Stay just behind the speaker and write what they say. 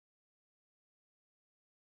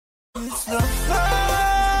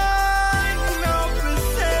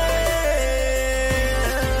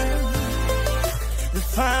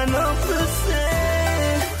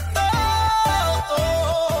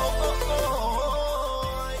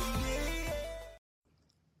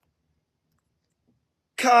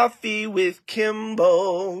coffee with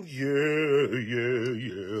Kimball. Yeah.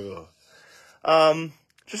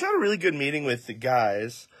 Just had a really good meeting with the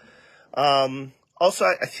guys. Also,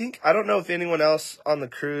 I don't know if anyone else on the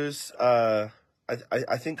cruise, I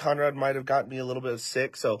think Conrad might have gotten me a little bit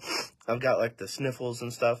sick, so I've got like the sniffles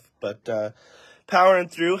and stuff, but, powering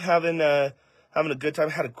through, having a good time.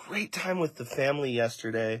 Had a great time with the family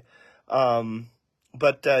yesterday. Yeah,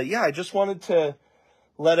 I just wanted to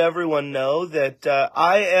let everyone know that,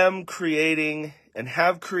 I am creating and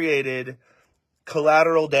have created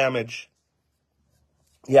collateral damage.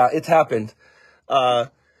 Yeah, it's happened.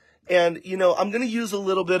 And, I'm going to use a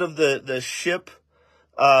little bit of the ship.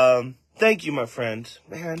 Thank you, my friend.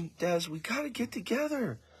 Man, Des, we got to get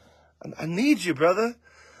together. I need you, brother.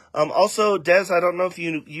 Also, Des, I don't know if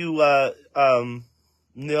you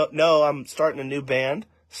know I'm starting a new band.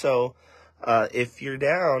 So, if you're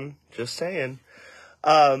down, just saying.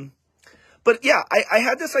 But yeah, I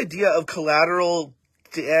had this idea of collateral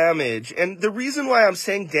damage. And the reason why I'm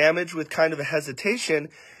saying damage with kind of a hesitation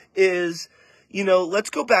is, let's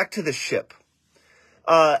go back to the ship.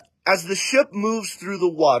 As the ship moves through the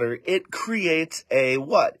water, it creates a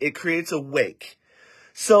what? It creates a wake.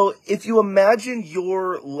 So if you imagine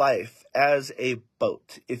your life as a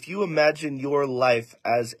boat, if you imagine your life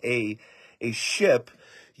as a ship,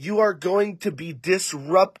 you are going to be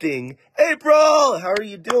disrupting. April, how are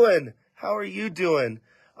you doing? How are you doing?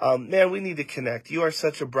 Man, we need to connect. You are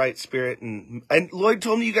such a bright spirit. And Lloyd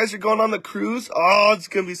told me you guys are going on the cruise. Oh, it's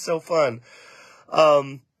going to be so fun.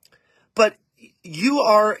 But you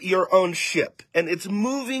are your own ship, and it's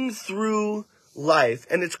moving through life,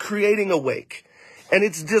 and it's creating a wake, and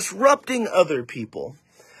it's disrupting other people.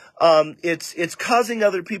 It's causing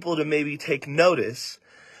other people to maybe take notice.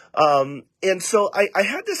 And so I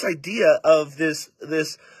had this idea of am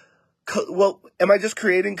I just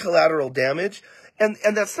creating collateral damage? And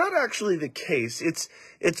that's not actually the case. It's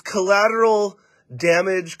collateral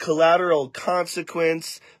damage, collateral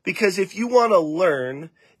consequence, because if you want to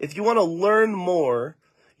learn more,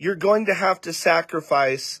 you're going to have to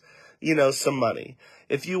sacrifice, some money.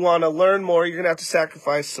 If you want to learn more, you're going to have to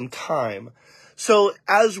sacrifice some time. So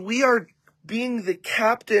as we are being the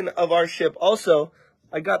captain of our ship, also,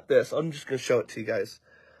 I got this. I'm just going to show it to you guys.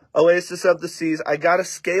 Oasis of the Seas. I got a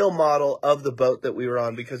scale model of the boat that we were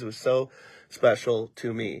on because it was so special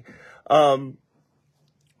to me.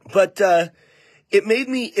 It made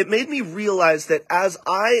me realize that as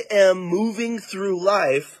I am moving through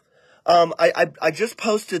life, I just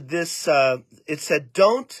posted this, it said,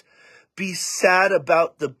 don't be sad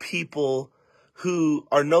about the people who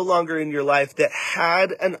are no longer in your life that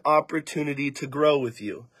had an opportunity to grow with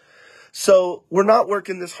you. So we're not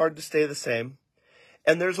working this hard to stay the same.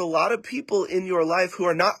 And there's a lot of people in your life who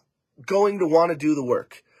are not going to want to do the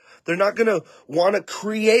work. They're not going to want to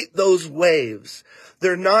create those waves.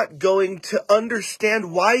 They're not going to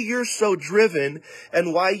understand why you're so driven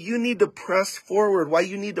and why you need to press forward, why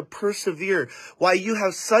you need to persevere, why you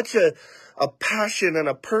have such a passion and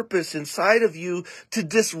a purpose inside of you to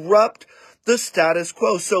disrupt the status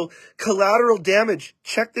quo. So collateral damage,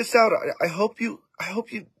 check this out. I hope you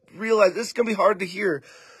realize this is going to be hard to hear.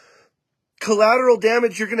 Collateral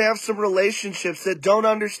damage, you're going to have some relationships that don't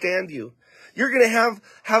understand you. You're going to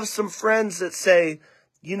have some friends that say,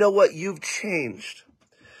 you know what, you've changed.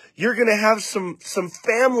 You're going to have some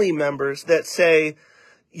family members that say,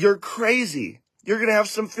 you're crazy. You're going to have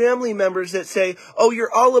some family members that say, oh,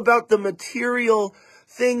 you're all about the material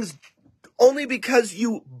things only because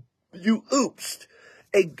you oopsed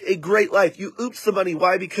a great life. You oopsed the money.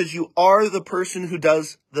 Why? Because you are the person who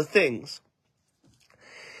does the things.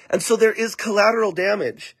 And so there is collateral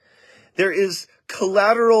damage. There is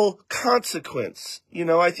collateral consequence.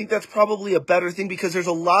 I think that's probably a better thing because there's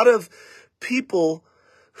a lot of people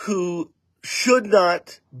who should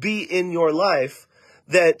not be in your life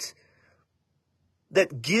that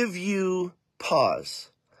give you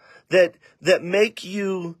pause, that make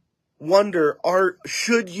you wonder,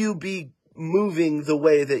 should you be moving the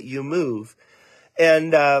way that you move?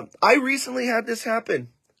 And I recently had this happen.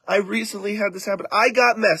 I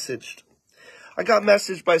got messaged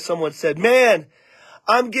by someone said, man,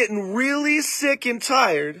 I'm getting really sick and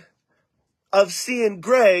tired of seeing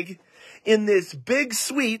Greg in this big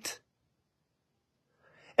suite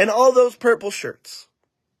and all those purple shirts.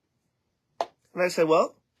 And I said,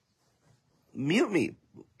 well, mute me,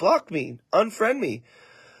 block me, unfriend me.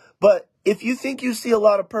 But if you think you see a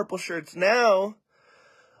lot of purple shirts now,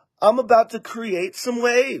 I'm about to create some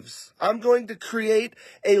waves. I'm going to create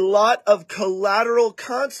a lot of collateral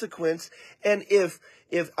consequence. And if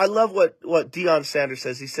I love what Deion Sanders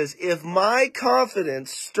says. He says, if my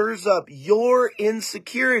confidence stirs up your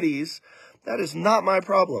insecurities, that is not my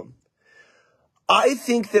problem. I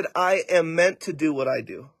think that I am meant to do what I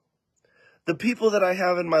do. The people that I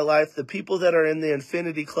have in my life, the people that are in the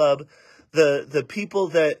Infinity Club, the people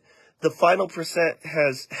that the Final Percent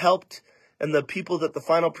has helped, and the people that the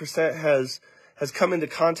Final Percent has come into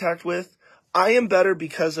contact with, I am better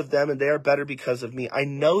because of them, and they are better because of me. I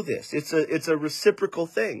know this. It's a reciprocal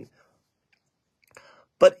thing.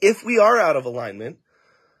 But if we are out of alignment,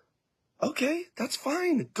 okay, that's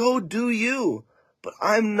fine. Go do you. But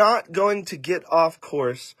I'm not going to get off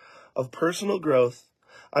course of personal growth.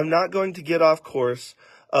 I'm not going to get off course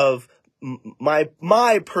of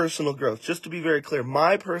my personal growth. Just to be very clear,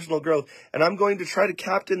 my personal growth. And I'm going to try to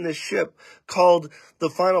captain this ship called the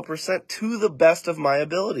Final Percent to the best of my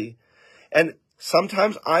ability. And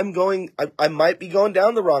sometimes I might be going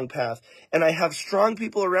down the wrong path. And I have strong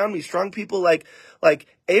people around me, strong people like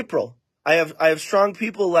April. I have strong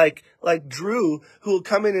people like Drew who will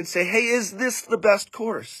come in and say, hey, is this the best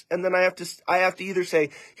course? And then I have to either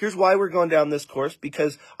say, here's why we're going down this course,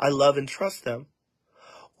 because I love and trust them.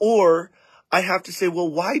 Or I have to say, well,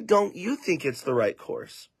 why don't you think it's the right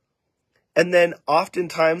course? And then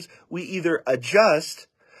oftentimes we either adjust,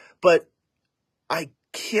 but I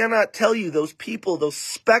cannot tell you those people, those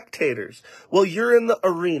spectators, well, you're in the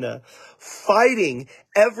arena fighting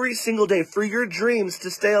every single day for your dreams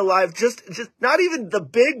to stay alive. Just not even the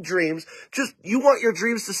big dreams. Just you want your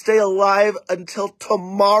dreams to stay alive until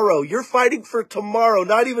tomorrow. You're fighting for tomorrow,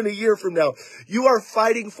 not even a year from now. You are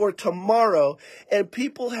fighting for tomorrow. And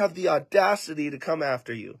people have the audacity to come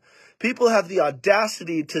after you. People have the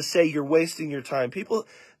audacity to say you're wasting your time. People,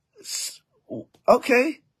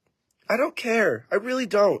 okay. I don't care. I really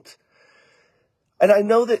don't. And I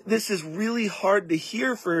know that this is really hard to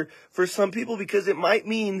hear for some people, because it might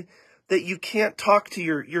mean that you can't talk to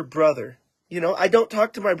your brother. You know, I don't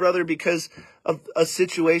talk to my brother because of a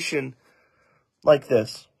situation like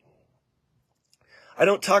this. I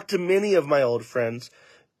don't talk to many of my old friends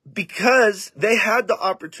because they had the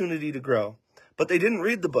opportunity to grow, but they didn't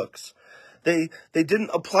read the books. They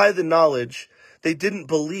didn't apply the knowledge. They didn't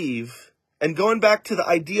believe. And going back to the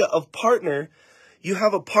idea of partner, you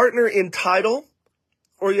have a partner in title,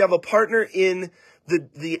 or you have a partner in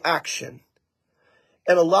the action.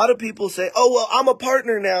 And a lot of people say, oh, well, I'm a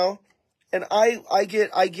partner now, and I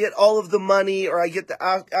get all of the money, or I get the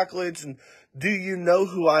accolades, and do you know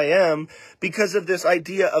who I am? Because of this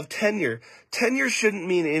idea of tenure. Tenure shouldn't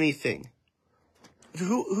mean anything.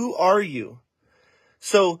 Who are you?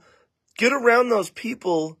 So get around those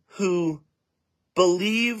people who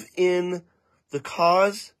believe in the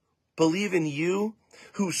cause, believe in you,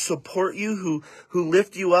 who support you, who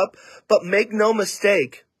lift you up. But make no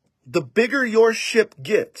mistake, the bigger your ship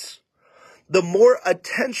gets, the more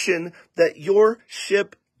attention that your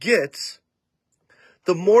ship gets,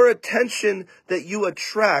 the more attention that you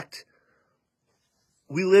attract.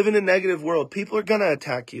 We live in a negative world. People are going to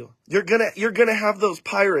attack you. You're going to have those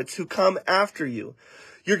pirates who come after you.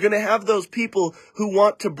 You're going to have those people who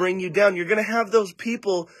want to bring you down. You're going to have those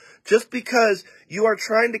people just because you are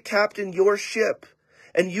trying to captain your ship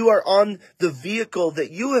and you are on the vehicle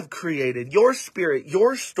that you have created, your spirit,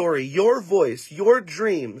 your story, your voice, your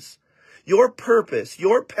dreams, your purpose,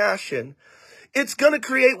 your passion. It's going to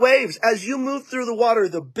create waves. As you move through the water,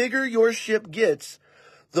 the bigger your ship gets,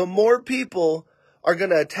 the more people are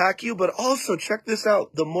going to attack you. But also, check this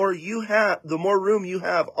out, the more room you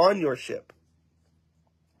have on your ship.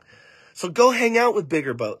 So go hang out with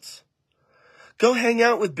bigger boats. Go hang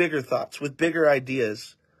out with bigger thoughts, with bigger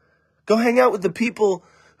ideas. Go hang out with the people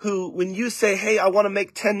who, when you say, hey, I want to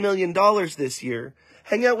make $10 million this year,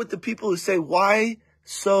 hang out with the people who say, why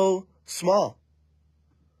so small?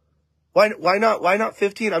 Why not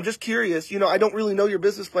 15? I'm just curious. You know, I don't really know your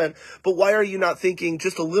business plan, but why are you not thinking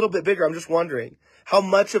just a little bit bigger? I'm just wondering, how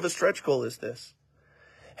much of a stretch goal is this?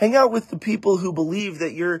 Hang out with the people who believe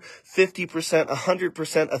that you're 50%, 100%,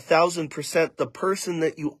 1,000% the person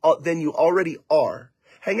that you already are.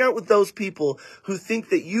 Hang out with those people who think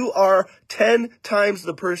that you are 10 times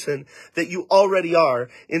the person that you already are,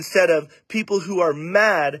 instead of people who are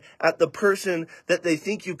mad at the person that they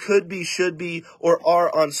think you could be, should be, or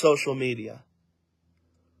are on social media.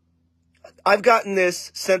 I've gotten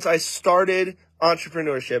this since I started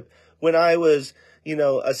entrepreneurship. When I was,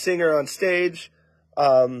 a singer on stage,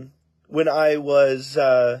 when I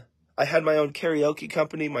had my own karaoke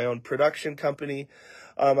company, my own production company.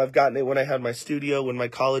 I've gotten it when I had my studio, when my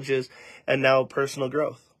colleges, and now personal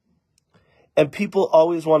growth. And people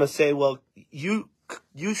always want to say, well, you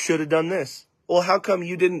should have done this. Well, how come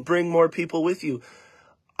you didn't bring more people with you?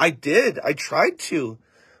 I did. I tried to.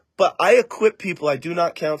 But I equip people. I do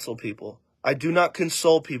not counsel people. I do not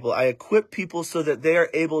console people. I equip people so that they are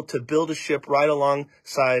able to build a ship right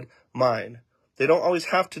alongside mine. They don't always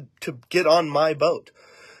have to get on my boat,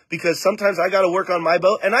 because sometimes I got to work on my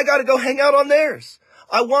boat and I got to go hang out on theirs.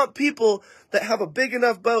 I want people that have a big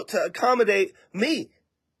enough boat to accommodate me.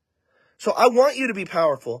 So I want you to be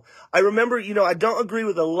powerful. I remember, I don't agree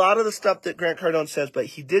with a lot of the stuff that Grant Cardone says, but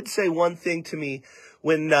he did say one thing to me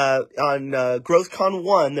when on GrowthCon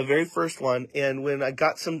 1, the very first one, and when I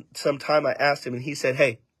got some time, I asked him, and he said,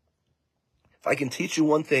 hey, if I can teach you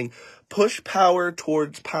one thing, push power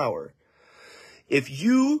towards power. If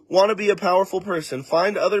you want to be a powerful person,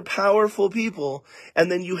 find other powerful people,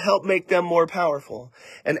 and then you help make them more powerful.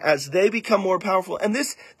 And as they become more powerful, and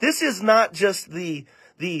this is not just the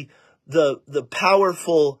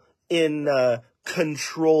powerful in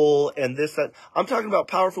control and this, that. I'm talking about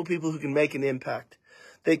powerful people who can make an impact.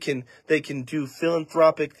 They can do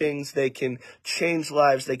philanthropic things. They can change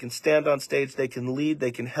lives. They can stand on stage. They can lead.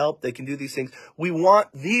 They can help. They can do these things. We want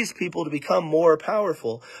these people to become more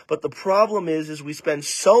powerful. But the problem is we spend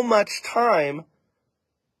so much time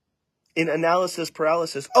in analysis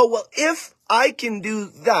paralysis. Oh, well, if I can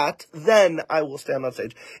do that, then I will stand on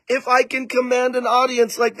stage. If I can command an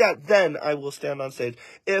audience like that, then I will stand on stage.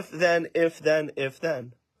 If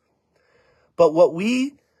then. But what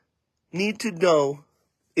we need to know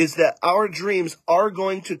is that our dreams are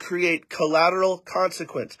going to create collateral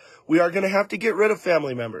consequence. We are going to have to get rid of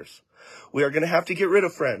family members. We are going to have to get rid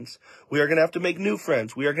of friends. We are going to have to make new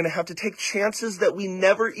friends. We are going to have to take chances that we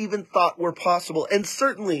never even thought were possible, and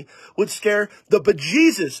certainly would scare the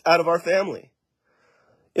bejesus out of our family.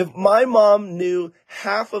 If my mom knew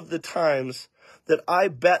half of the times that I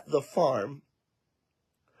bet the farm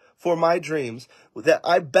for my dreams, that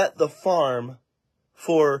I bet the farm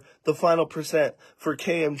for the final percent, for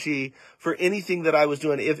KMG, for anything that I was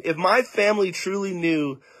doing. If my family truly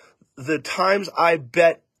knew the times I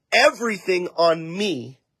bet everything on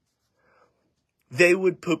me, they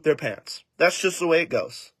would poop their pants. That's just the way it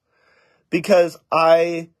goes. Because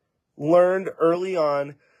I learned early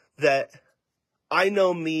on that I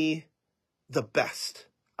know me the best.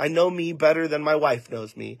 I know me better than my wife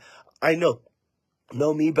knows me. I know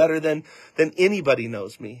me better than anybody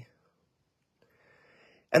knows me.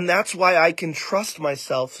 And that's why I can trust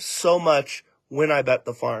myself so much when I bet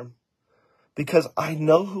the farm. Because I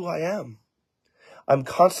know who I am. I'm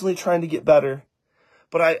constantly trying to get better.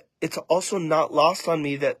 But it's also not lost on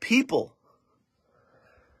me that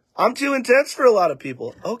I'm too intense for a lot of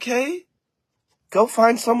people. Okay, go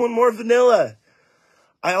find someone more vanilla.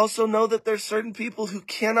 I also know that there's certain people who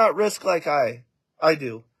cannot risk like I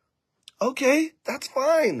do. Okay, that's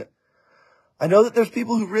fine. I know that there's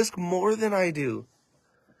people who risk more than I do.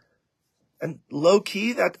 And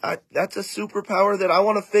low-key, that's a superpower that I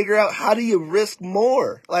want to figure out. How do you risk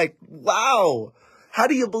more? Like, wow. How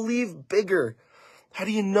do you believe bigger? How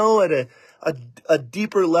do you know at a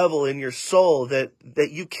deeper level in your soul that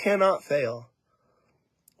you cannot fail?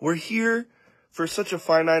 We're here for such a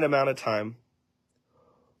finite amount of time.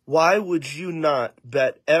 Why would you not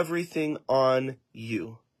bet everything on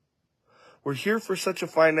you? We're here for such a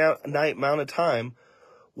finite amount of time.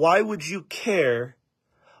 Why would you care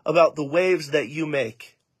about the waves that you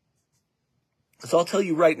make? So I'll tell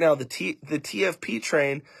you right now, the TFP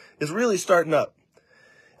train is really starting up,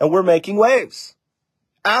 and we're making waves.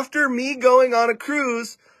 After me going on a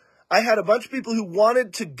cruise, I had a bunch of people who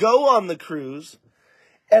wanted to go on the cruise,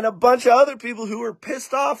 and a bunch of other people who were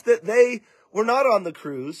pissed off that they were not on the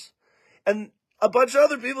cruise, and a bunch of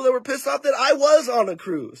other people that were pissed off that I was on a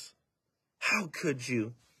cruise. How could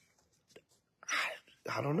you?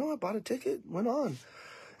 I don't know. I bought a ticket, went on.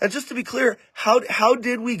 And just to be clear, how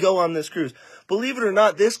did we go on this cruise? Believe it or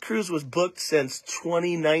not, this cruise was booked since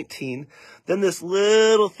 2019. Then this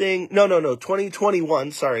little thing,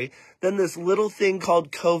 2021, sorry. Then this little thing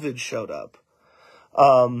called COVID showed up.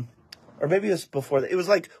 Or maybe it was before that. It was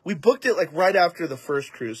like, we booked it like right after the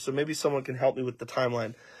first cruise. So maybe someone can help me with the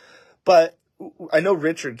timeline. But I know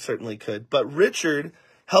Richard certainly could. But Richard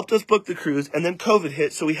helped us book the cruise, and then COVID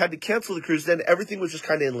hit. So we had to cancel the cruise. Then everything was just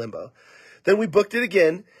kind of in limbo. Then we booked it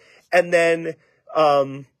again, and then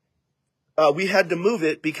we had to move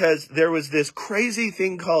it because there was this crazy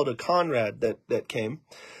thing called a Conrad that came,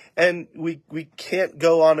 and we can't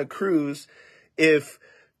go on a cruise if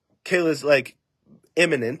Kayla's like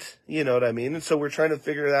imminent, you know what I mean? And so we're trying to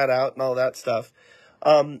figure that out and all that stuff.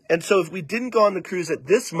 And so if we didn't go on the cruise at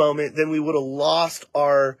this moment, then we would have lost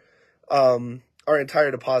our entire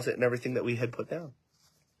deposit and everything that we had put down.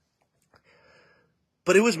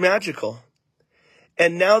 But it was magical.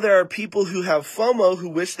 And now there are people who have FOMO who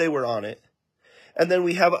wish they were on it. And then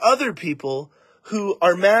we have other people who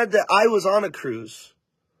are mad that I was on a cruise.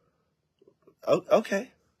 Okay.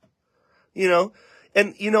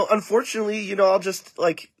 And unfortunately, I'll just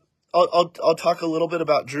I'll talk a little bit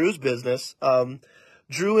about Drew's business.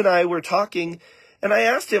 Drew and I were talking, and I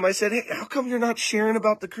asked him, I said, hey, how come you're not sharing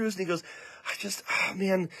about the cruise? And he goes,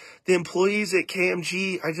 man, the employees at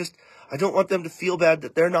KMG, I don't want them to feel bad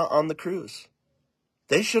that they're not on the cruise.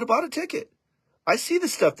 They should have bought a ticket. I see the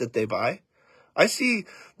stuff that they buy. I see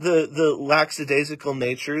the lackadaisical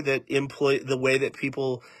nature that the way that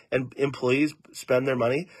people and employees spend their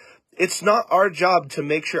money. It's not our job to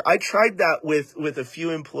make sure. I tried that with a few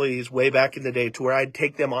employees way back in the day to where I'd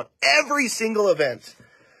take them on every single event.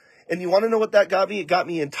 And you want to know what that got me? It got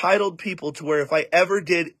me entitled people to where if I ever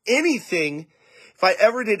did anything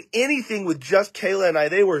with just Kayla and I,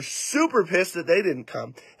 they were super pissed that they didn't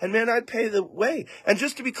come. And man, I'd pay the way. And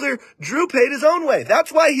just to be clear, Drew paid his own way.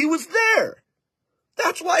 That's why he was there.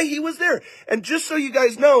 And just so you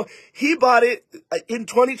guys know, he bought it in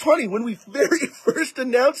 2020. When we very first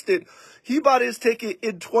announced it, he bought his ticket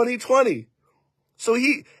in 2020. So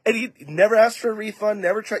he never asked for a refund,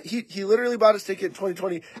 never tried. He literally bought his ticket in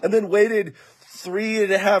 2020 and then waited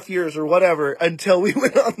 3.5 years or whatever until we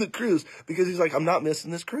went on the cruise because he's like, I'm not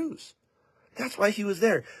missing this cruise. That's why he was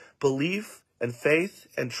there. Belief and faith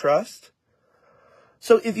and trust.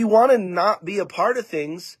 So if you want to not be a part of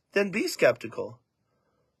things, then be skeptical.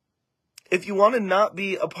 If you want to not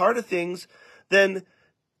be a part of things, then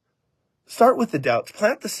start with the doubts.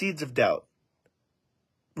 Plant the seeds of doubt.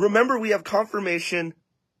 Remember, we have confirmation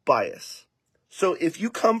bias. So if you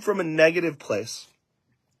come from a negative place,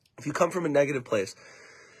 you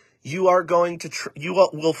are going to, you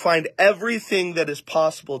will find everything that is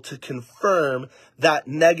possible to confirm that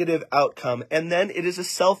negative outcome. And then it is a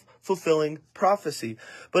self-fulfilling prophecy.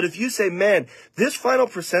 But if you say, man, this final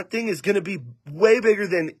percent thing is going to be way bigger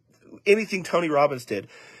than anything Tony Robbins did,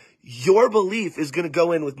 your belief is going to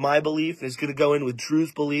go in with my belief, is going to go in with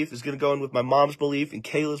Drew's belief, is going to go in with my mom's belief and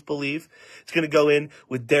Kayla's belief. It's going to go in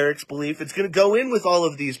with Derek's belief. It's going to go in with all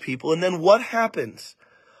of these people. And then what happens?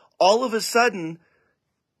 All of a sudden,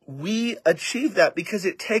 we achieve that because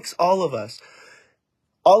it takes all of us.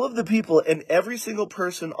 All of the people and every single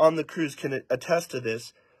person on the cruise can attest to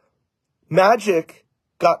this. Magic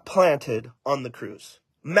got planted on the cruise.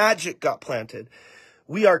 Magic got planted.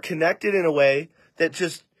 We are connected in a way that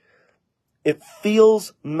just, it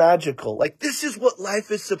feels magical. Like this is what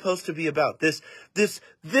life is supposed to be about. This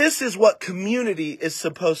is what community is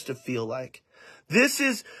supposed to feel like. This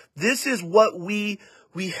is what we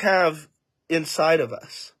have inside of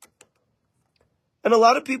us. And a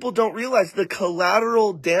lot of people don't realize the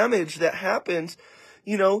collateral damage that happens.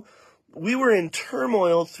 We were in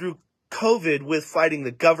turmoil through COVID with fighting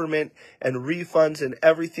the government and refunds and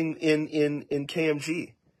everything in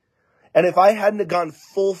KMG. And if I hadn't have gone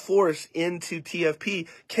full force into TFP,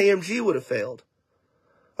 KMG would have failed.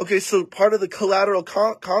 Okay, so part of the collateral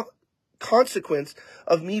consequence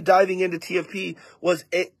of me diving into TFP was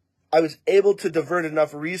I was able to divert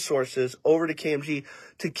enough resources over to KMG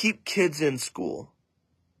to keep kids in school.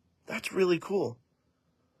 That's really cool.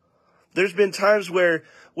 There's been times where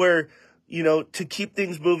to keep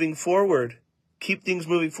things moving forward,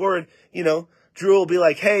 Drew will be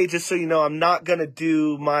like, hey, just so you know, I'm not going to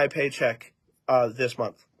do my paycheck this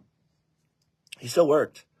month. He still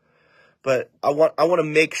worked. But I want to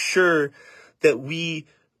make sure that we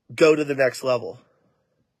go to the next level.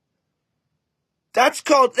 That's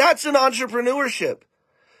an entrepreneurship.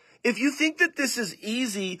 If you think that this is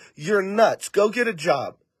easy, you're nuts. Go get a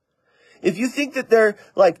job. If you think that they're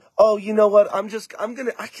like, oh, you know what? I'm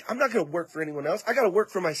not going to work for anyone else. I got to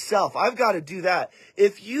work for myself. I've got to do that.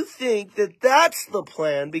 If you think that that's the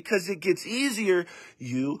plan because it gets easier,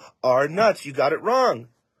 you are nuts. You got it wrong.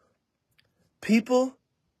 People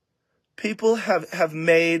have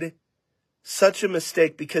made such a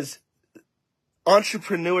mistake because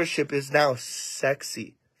entrepreneurship is now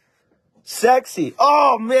sexy. Sexy.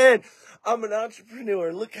 Oh, man. I'm an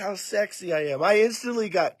entrepreneur. Look how sexy I am. I instantly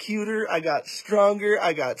got cuter. I got stronger.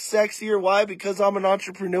 I got sexier. Why? Because I'm an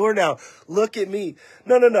entrepreneur now. Look at me.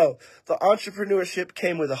 No. The entrepreneurship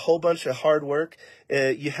came with a whole bunch of hard work.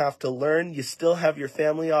 You have to learn. You still have your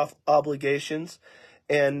family obligations.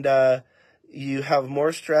 And you have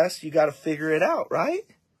more stress. You got to figure it out, right?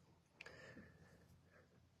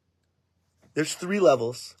 There's 3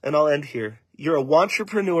 levels, and I'll end here. You're a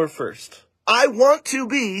wantrepreneur first. I want to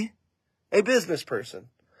be a business person.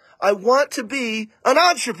 I want to be an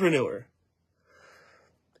entrepreneur.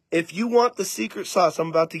 If you want the secret sauce, I'm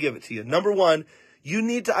about to give it to you. Number 1, You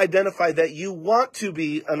need to identify that you want to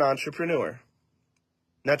be an entrepreneur.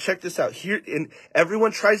 Now check this out. Here,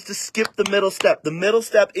 everyone tries to skip the middle step. The middle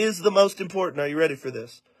step is the most important. Are you ready for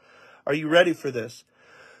this? Are you ready for this?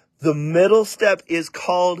 The middle step is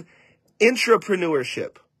called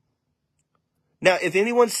intrapreneurship. Now, if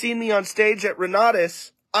anyone's seen me on stage at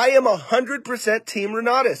Renatus, I am 100% Team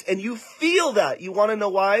Renatus. And you feel that. You want to know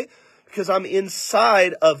why? Because I'm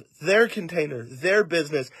inside of their container, their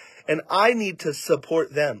business, and I need to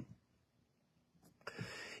support them.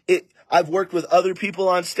 I've worked with other people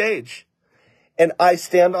on stage, and I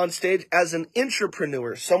stand on stage as an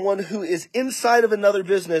intrapreneur, someone who is inside of another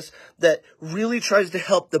business that really tries to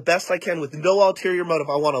help the best I can with no ulterior motive.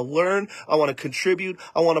 I want to learn, I want to contribute,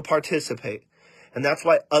 I want to participate. And that's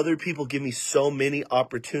why other people give me so many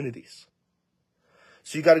opportunities.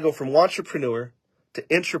 So you got to go from wantrepreneur to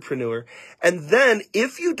intrapreneur. And then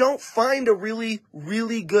if you don't find a really,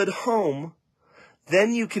 really good home,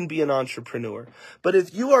 then you can be an entrepreneur. But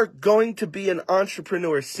if you are going to be an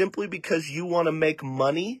entrepreneur simply because you want to make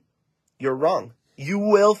money, you're wrong. You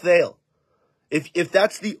will fail. If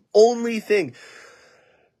that's the only thing,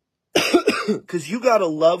 because you got to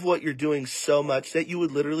love what you're doing so much that you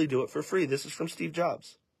would literally do it for free. This is from Steve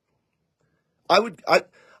Jobs. I would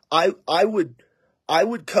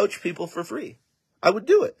coach people for free. I would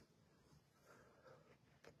do it.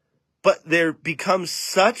 But there becomes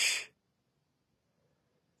such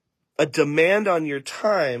a demand on your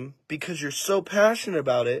time because you're so passionate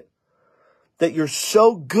about it, that you're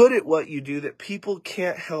so good at what you do that people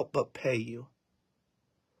can't help but pay you.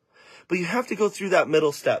 But you have to go through that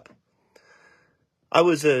middle step. I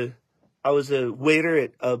was a waiter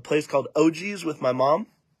at a place called OG's with my mom,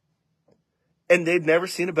 and they'd never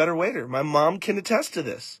seen a better waiter. My mom can attest to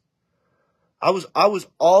this. I was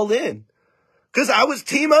all in because I was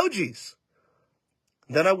Team OG's.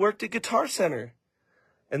 Then I worked at Guitar Center.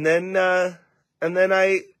 And then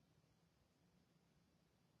I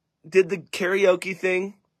did the karaoke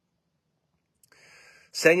thing,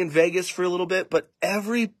 sang in Vegas for a little bit, but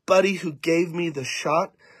everybody who gave me the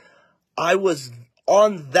shot, I was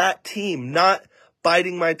on that team, not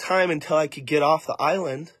biding my time until I could get off the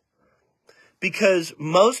island. Because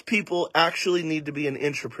most people actually need to be an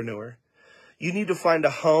intrapreneur. You need to find a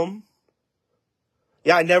home.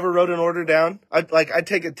 Yeah, I never wrote an order down. I'd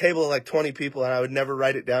take a table of like 20 people and I would never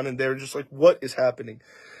write it down, and they were just like, what is happening?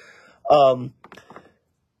 But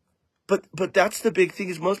that's the big thing,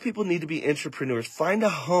 is most people need to be intrapreneurs. Find a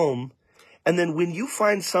home, and then when you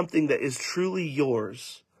find something that is truly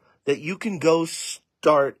yours, that you can go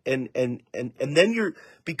start and then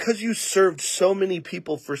because you served so many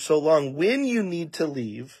people for so long, when you need to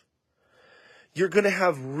leave, you're going to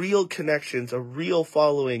have real connections, a real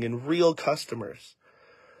following, and real customers.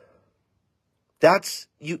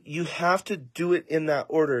 You have to do it in that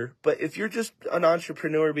order. But if you're just an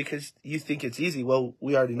entrepreneur because you think it's easy, well,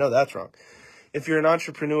 we already know that's wrong. If you're an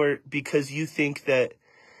entrepreneur because you think that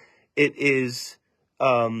it is,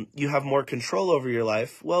 you have more control over your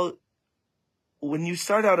life, well, when you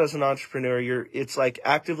start out as an entrepreneur, it's like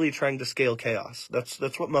actively trying to scale chaos.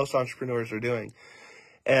 That's what most entrepreneurs are doing.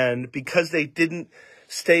 And because they didn't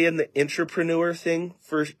stay in the intrapreneur thing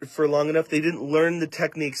for long enough, they didn't learn the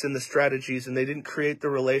techniques and the strategies, and they didn't create the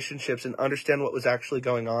relationships and understand what was actually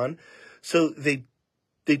going on. So they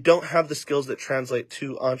don't have the skills that translate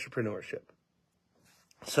to entrepreneurship.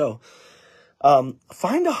 So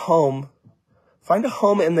find a home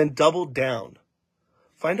and then double down.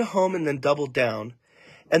 Find a home and then double down.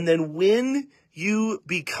 And then when you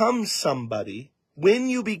become somebody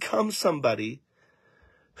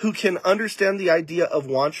who can understand the idea of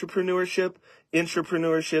wantrpreneurship,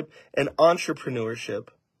 intrapreneurship, and entrepreneurship,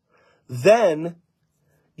 then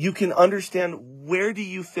you can understand where do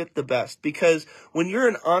you fit the best. Because when you're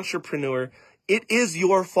an entrepreneur, it is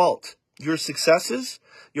your fault. Your successes,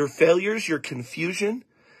 your failures, your confusion.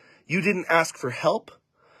 You didn't ask for help.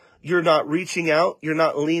 You're not reaching out. You're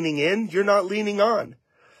not leaning in. You're not leaning on.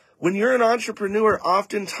 When you're an entrepreneur,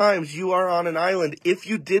 oftentimes you are on an island if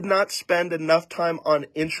you did not spend enough time on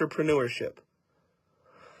intrapreneurship.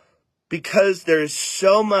 Because there is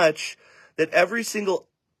so much that every single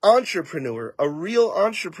entrepreneur, a real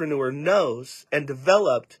entrepreneur, knows and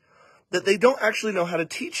developed that they don't actually know how to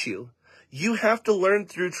teach you. You have to learn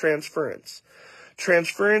through transference.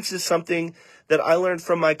 Transference is something that I learned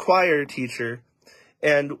from my choir teacher.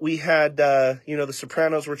 And we had, the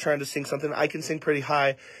sopranos were trying to sing something. I can sing pretty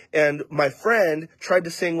high. And my friend tried to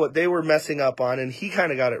sing what they were messing up on, and he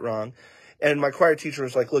kind of got it wrong. And my choir teacher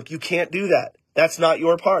was like, look, you can't do that. That's not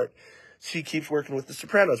your part. She keeps working with the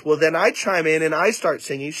sopranos. Well, then I chime in and I start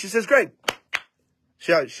singing. She says, great.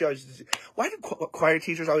 She always, why do choir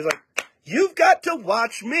teachers always like, you've got to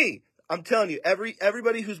watch me? I'm telling you,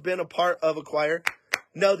 everybody who's been a part of a choir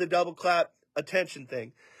know the double clap attention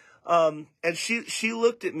thing. And she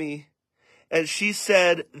looked at me and she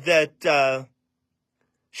said that,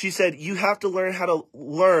 you have to learn how to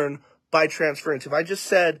learn by transference. If I just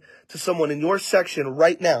said to someone in your section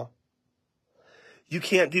right now, you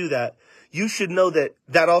can't do that, you should know that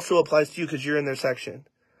that also applies to you because you're in their section.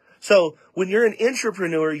 So when you're an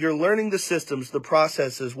intrapreneur, you're learning the systems, the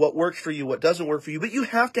processes, what works for you, what doesn't work for you. But you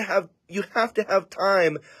have to have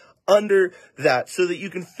time under that so that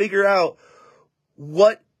you can figure out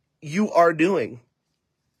what you are doing.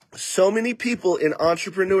 So many people in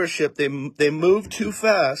entrepreneurship, they move too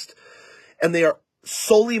fast and they are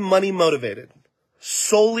solely money motivated.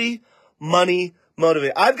 Solely money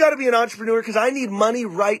motivated. I've got to be an entrepreneur because I need money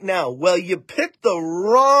right now. Well, you picked the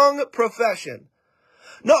wrong profession.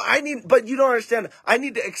 No, but you don't understand. I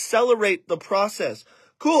need to accelerate the process.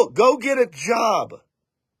 Cool, go get a job.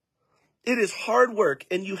 It is hard work,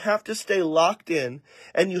 and you have to stay locked in,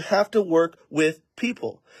 and you have to work with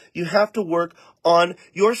people. You have to work on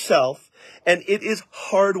yourself, and it is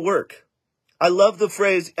hard work. I love the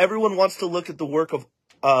phrase, everyone wants to look at the work of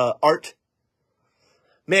art.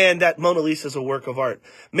 Man, that Mona Lisa is a work of art.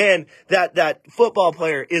 Man, that football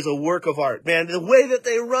player is a work of art. Man, the way that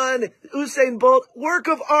they run, Usain Bolt, work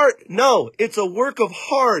of art. No, it's a work of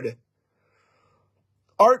hard.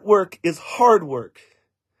 Artwork is hard work.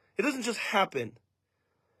 It doesn't just happen.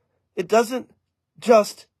 It doesn't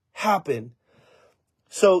just happen.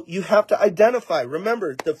 So you have to identify.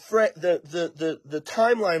 Remember the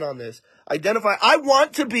timeline on this. Identify. I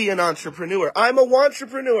want to be an entrepreneur. I'm a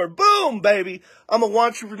wantrepreneur. Boom, baby. I'm a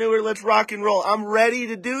wantrepreneur. Let's rock and roll. I'm ready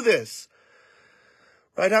to do this.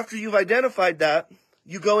 Right after you've identified that,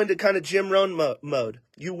 you go into kind of Jim Rohn mode.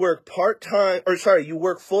 You work you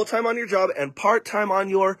work full-time on your job and part-time on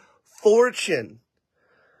your fortune.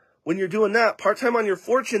 When you're doing that, part-time on your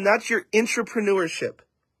fortune, that's your intrapreneurship.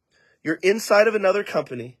 You're inside of another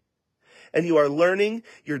company and you are learning,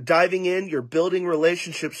 you're diving in, you're building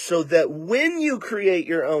relationships so that when you create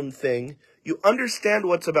your own thing, you understand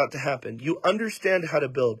what's about to happen. You understand how to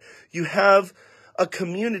build. You have a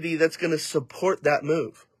community that's going to support that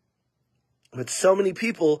move. But so many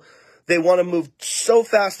people, they want to move so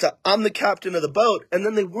fast to, I'm the captain of the boat, and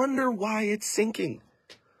then they wonder why it's sinking.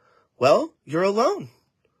 Well, you're alone.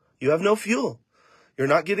 You have no fuel. You're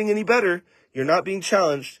not getting any better. You're not being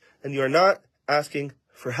challenged, and you are not asking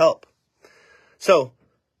for help. So,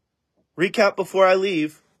 recap before I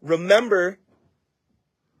leave. Remember,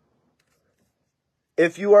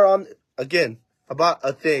 if you are on, again, about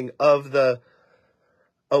a thing of the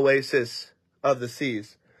oasis of the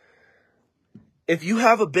seas. If you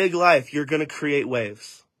have a big life, you're going to create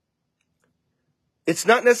waves. It's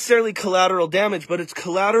not necessarily collateral damage, but it's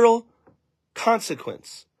collateral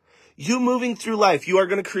consequence. You moving through life, you are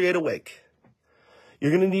going to create a wake. You're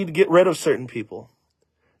going to need to get rid of certain people.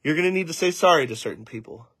 You're going to need to say sorry to certain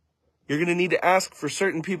people. You're going to need to ask for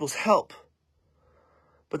certain people's help.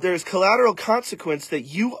 But there is collateral consequence that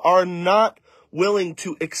you are not willing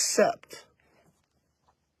to accept.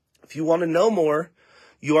 If you want to know more,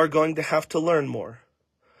 you are going to have to learn more.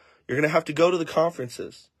 You're going to have to go to the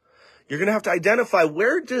conferences. You're going to have to identify,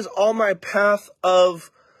 where does all my path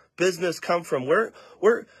of business come from? Where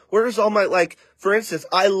is all my, like, for instance,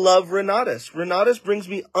 I love Renatus. Renatus brings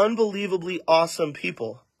me unbelievably awesome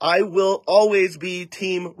people. I will always be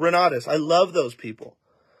team Renatus. I love those people.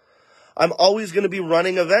 I'm always going to be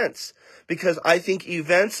running events because I think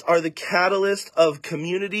events are the catalyst of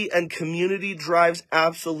community, and community drives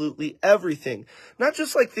absolutely everything. Not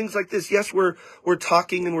just like things like this. Yes, we're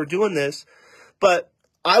talking and we're doing this, but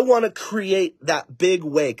I want to create that big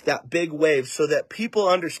wake, that big wave, so that people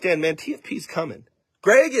understand, man, TFP's coming.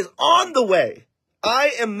 Greg is on the way.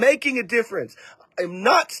 I am making a difference. I'm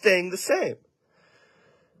not staying the same.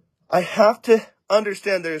 I have to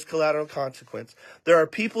understand there is collateral consequence. There are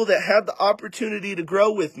people that had the opportunity to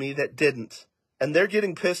grow with me that didn't. And they're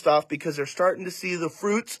getting pissed off because they're starting to see the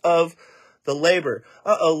fruits of the labor.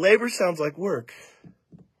 Labor sounds like work.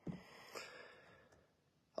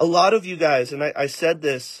 A lot of you guys, and I said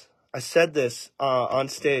this on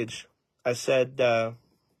stage. I said, a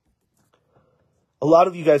lot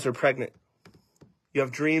of you guys are pregnant. You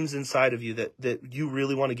have dreams inside of you that you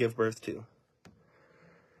really want to give birth to.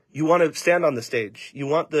 You want to stand on the stage. You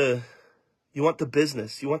want the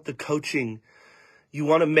business. You want the coaching. You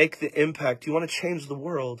want to make the impact. You want to change the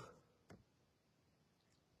world.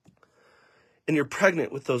 And you're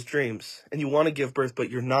pregnant with those dreams and you want to give birth, but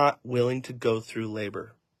you're not willing to go through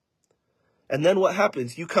labor. And then what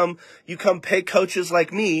happens? You come pay coaches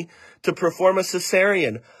like me to perform a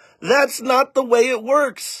cesarean. That's not the way it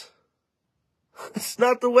works. It's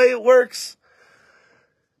not the way it works.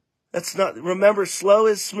 Remember, slow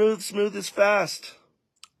is smooth, smooth is fast.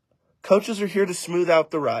 Coaches are here to smooth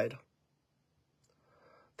out the ride.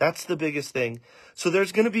 That's the biggest thing. So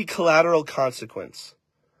there's going to be collateral consequence.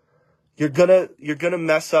 You're going to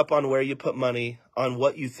mess up on where you put money, on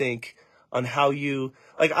what you think, on how you,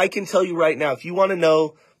 like I can tell you right now, if you want to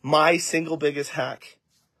know my single biggest hack,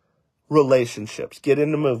 relationships, get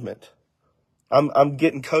into movement. I'm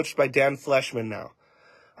getting coached by Dan Fleshman now.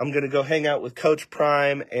 I'm going to go hang out with Coach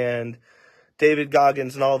Prime and David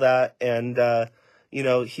Goggins and all that. And,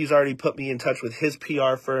 he's already put me in touch with his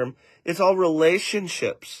PR firm. It's all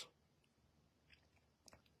relationships.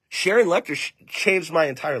 Sharon Lecter changed my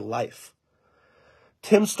entire life.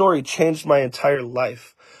 Tim Story changed my entire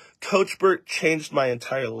life. Coach Burt changed my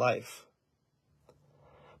entire life.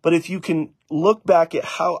 But if you can look back at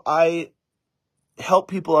how I help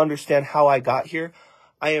people understand how I got here,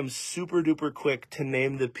 I am super duper quick to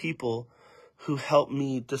name the people who helped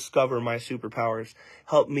me discover my superpowers,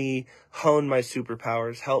 help me hone my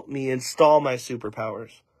superpowers, help me install my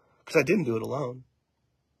superpowers, because I didn't do it alone.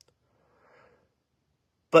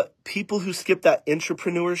 But people who skip that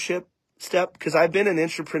entrepreneurship step, because I've been an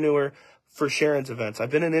entrepreneur for Sharon's events.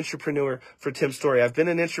 I've been an entrepreneur for Tim Story. I've been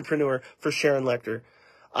an entrepreneur for Sharon Lecter.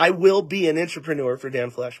 I will be an entrepreneur for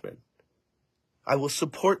Dan Fleshman. I will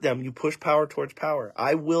support them. You push power towards power.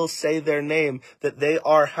 I will say their name, that they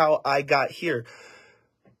are how I got here,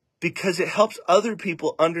 because it helps other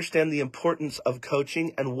people understand the importance of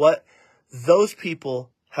coaching and what those people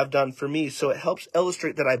have done for me. So it helps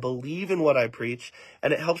illustrate that I believe in what I preach,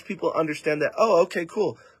 and it helps people understand that, oh, okay,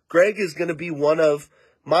 cool. Greg is going to be one of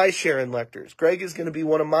my Sharon Lecters. Greg is going to be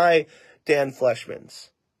one of my Dan Fleshmans.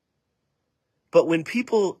 But when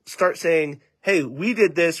people start saying, hey, we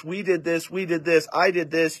did this, I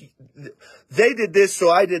did this, they did this,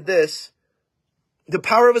 so I did this. The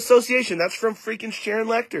power of association, that's from freaking Sharon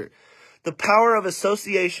Lecter. The power of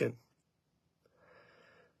association.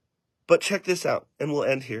 But check this out, and we'll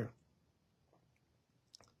end here.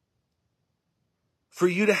 For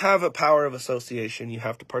you to have a power of association, you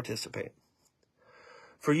have to participate.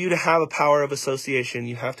 For you to have a power of association,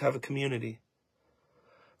 you have to have a community.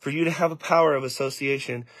 For you to have a power of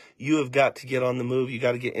association, you have got to get on the move. You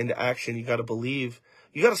got to get into action. You got to believe.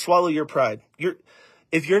 You got to swallow your pride.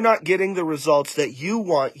 If you're not getting the results that you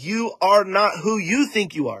want, you are not who you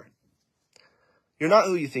think you are. You're not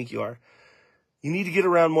who you think you are. You need to get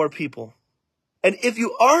around more people. And if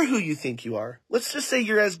you are who you think you are, let's just say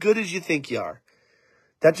you're as good as you think you are.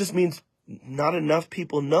 That just means not enough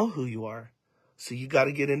people know who you are. So you got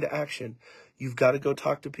to get into action. You've got to go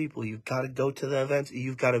talk to people. You've got to go to the events.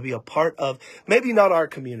 You've got to be a part of, maybe not our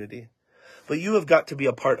community, but you have got to be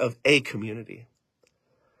a part of a community.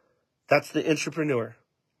 That's the entrepreneur.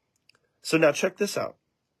 So now check this out.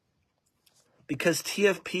 Because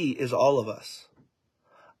TFP is all of us.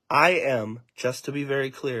 I am, just to be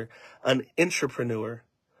very clear, an entrepreneur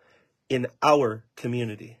in our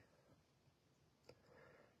community.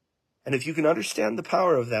 And if you can understand the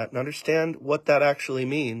power of that and understand what that actually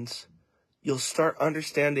means, you'll start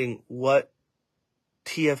understanding what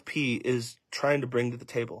TFP is trying to bring to the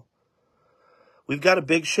table. We've got a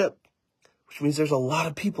big ship, which means there's a lot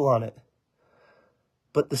of people on it.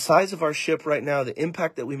 But the size of our ship right now, the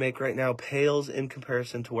impact that we make right now, pales in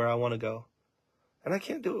comparison to where I want to go. And I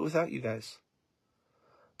can't do it without you guys.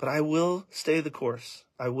 But I will stay the course.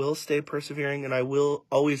 I will stay persevering, and I will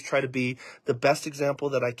always try to be the best example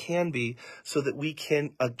that I can be, so that we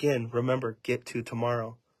can, again, remember, get to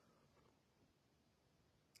tomorrow.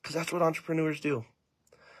 Because that's what entrepreneurs do.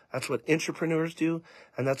 That's what intrapreneurs do,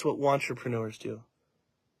 and that's what wantrepreneurs do.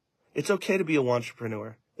 It's okay to be a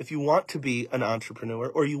wantrepreneur if you want to be an entrepreneur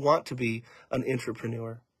or you want to be an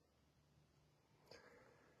intrapreneur.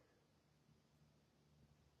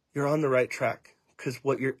 You're on the right track, because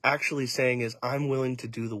what you're actually saying is, I'm willing to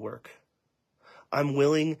do the work. I'm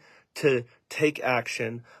willing to take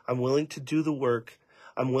action. I'm willing to do the work.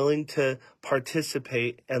 I'm willing to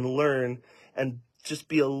participate and learn and just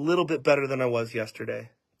be a little bit better than I was yesterday,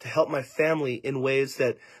 to help my family in ways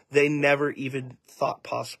that they never even thought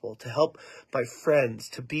possible, to help my friends,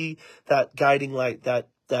 to be that guiding light, that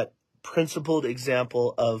principled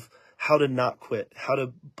example of how to not quit, how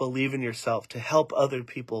to believe in yourself, to help other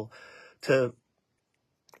people, to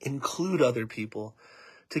include other people,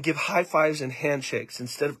 to give high fives and handshakes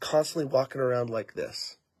instead of constantly walking around like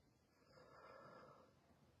this.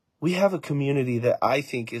 we have a community that I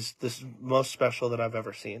think is the most special that I've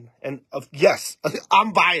ever seen. And yes,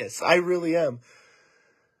 I'm biased. I really am.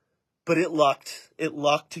 But it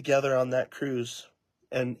locked together on that cruise.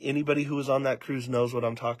 And anybody who was on that cruise knows what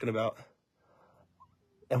I'm talking about.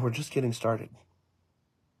 And we're just getting started.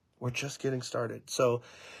 We're just getting started. So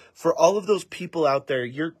for all of those people out there,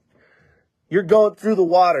 you're going through the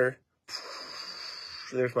water.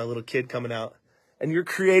 There's my little kid coming out. And you're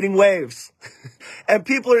creating waves. And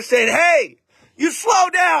people are saying, hey, you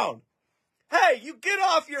slow down. Hey, you get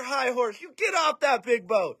off your high horse. You get off that big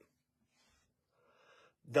boat.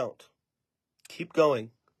 Don't. Keep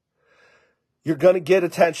going. You're going to get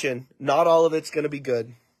attention. Not all of it's going to be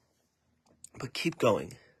good. But keep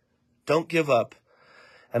going. Don't give up.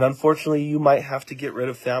 And unfortunately, you might have to get rid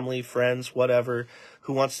of family, friends, whatever,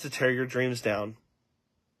 who wants to tear your dreams down.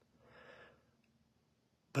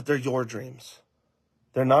 But they're your dreams.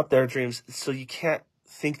 They're not their dreams, so you can't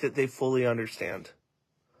think that they fully understand.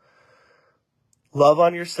 Love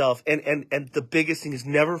on yourself, and the biggest thing is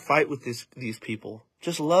never fight with these people.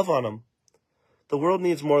 Just love on them. The world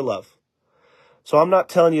needs more love. So I'm not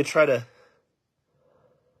telling you try to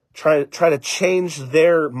change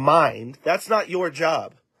their mind. That's not your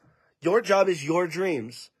job. Your job is your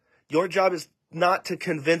dreams. Your job is not to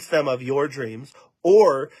convince them of your dreams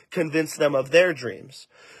or convince them of their dreams.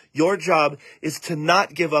 Your job is to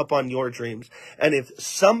not give up on your dreams. And if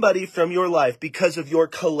somebody from your life, because of your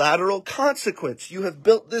collateral consequence, you have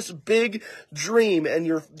built this big dream and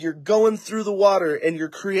you're going through the water and you're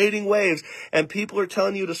creating waves and people are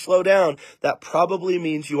telling you to slow down, that probably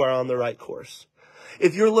means you are on the right course.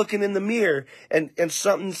 If you're looking in the mirror and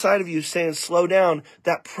something inside of you is saying slow down,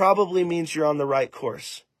 that probably means you're on the right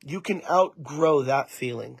course. You can outgrow that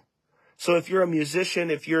feeling. So if you're a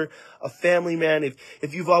musician, if you're a family man,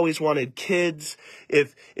 if you've always wanted kids,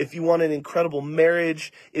 if you want an incredible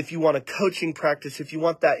marriage, if you want a coaching practice, if you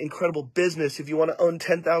want that incredible business, if you want to own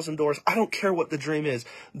 10,000 doors, I don't care what the dream is.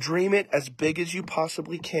 Dream it as big as you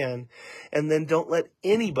possibly can. And then don't let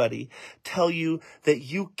anybody tell you that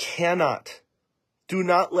you cannot. Do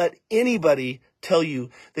not let anybody tell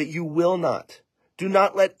you that you will not. Do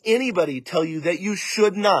not let anybody tell you that you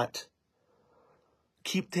should not.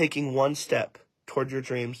 Keep taking one step toward your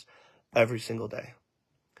dreams every single day.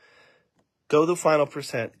 Go the final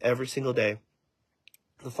percent every single day.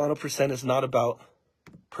 The final percent is not about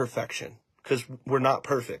perfection because we're not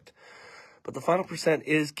perfect. But the final percent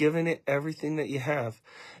is giving it everything that you have.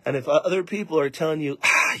 And if other people are telling you,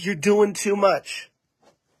 you're doing too much,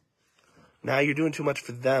 now you're doing too much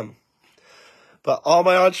for them. But all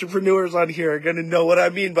my entrepreneurs on here are going to know what I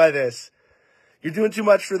mean by this. You're doing too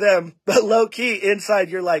much for them, but low key inside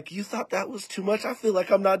you're like, you thought that was too much? I feel like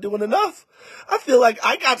I'm not doing enough. I feel like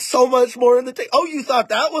I got so much more in the tank. Oh, you thought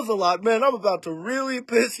that was a lot? Man, I'm about to really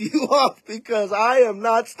piss you off because I am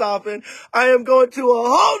not stopping. I am going to a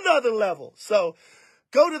whole nother level. So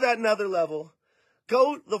go to that another level.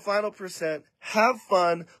 Go the final percent. Have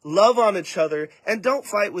fun. Love on each other. And don't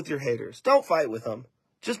fight with your haters. Don't fight with them.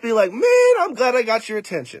 Just be like, man, I'm glad I got your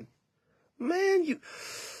attention. Man,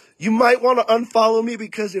 You might want to unfollow me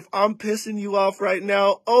because if I'm pissing you off right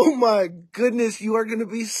now, oh my goodness, you are going to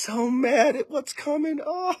be so mad at what's coming.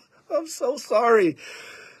 Oh, I'm so sorry.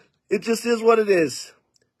 It just is what it is.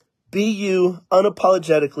 Be you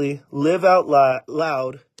unapologetically, live out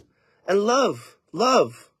loud, and love.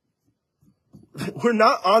 Love. We're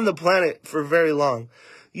not on the planet for very long.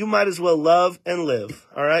 You might as well love and live.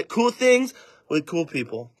 All right? Cool things with cool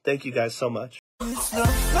people. Thank you guys so much.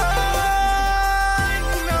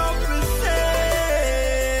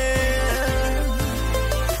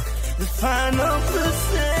 Final